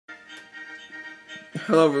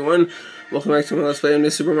Hello everyone, welcome back to my Let's Play of New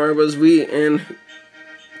Super Mario Bros. Wii, and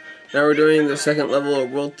now we're doing the second level of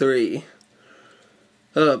World 3.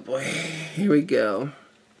 Oh boy, here we go.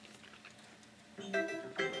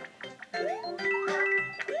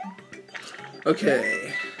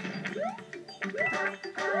 Okay.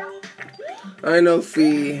 I know if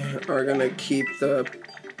we are gonna keep the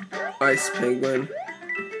Ice Penguin.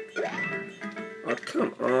 Oh,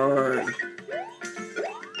 come on.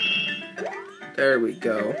 There we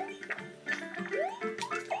go.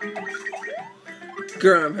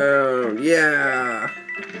 Ground Pound, yeah!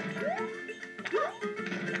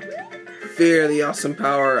 Fear the awesome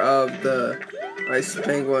power of the Ice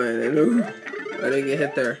Penguin. And ooh, I didn't get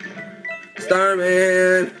hit there.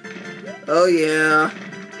 Starman! Oh yeah!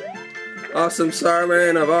 Awesome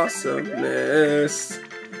Starman of awesomeness.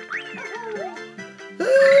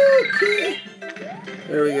 Okay.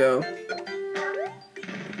 There we go.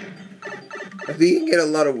 I think you can get a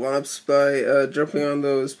lot of one-ups by jumping on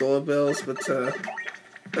those bullet bills, but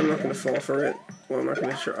I'm not going to fall for it. Well, I'm not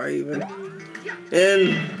going to try even.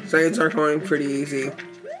 And seconds are going pretty easy.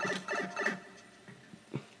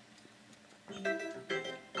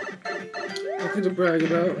 Nothing to brag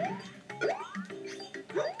about.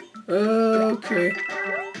 Okay.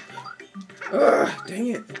 Ah, dang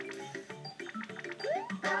it.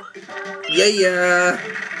 Yeah!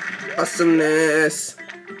 Awesomeness!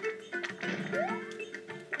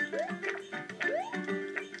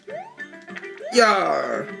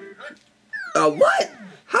 Yar! What?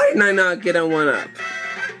 How did I not get a 1-up?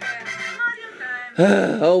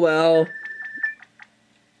 Oh well.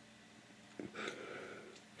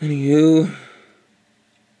 Anywho.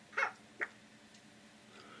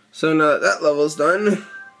 So now that that level's done,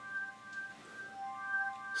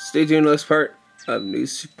 stay tuned to this part of New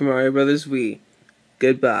Super Mario Bros. Wii.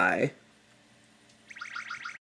 Goodbye.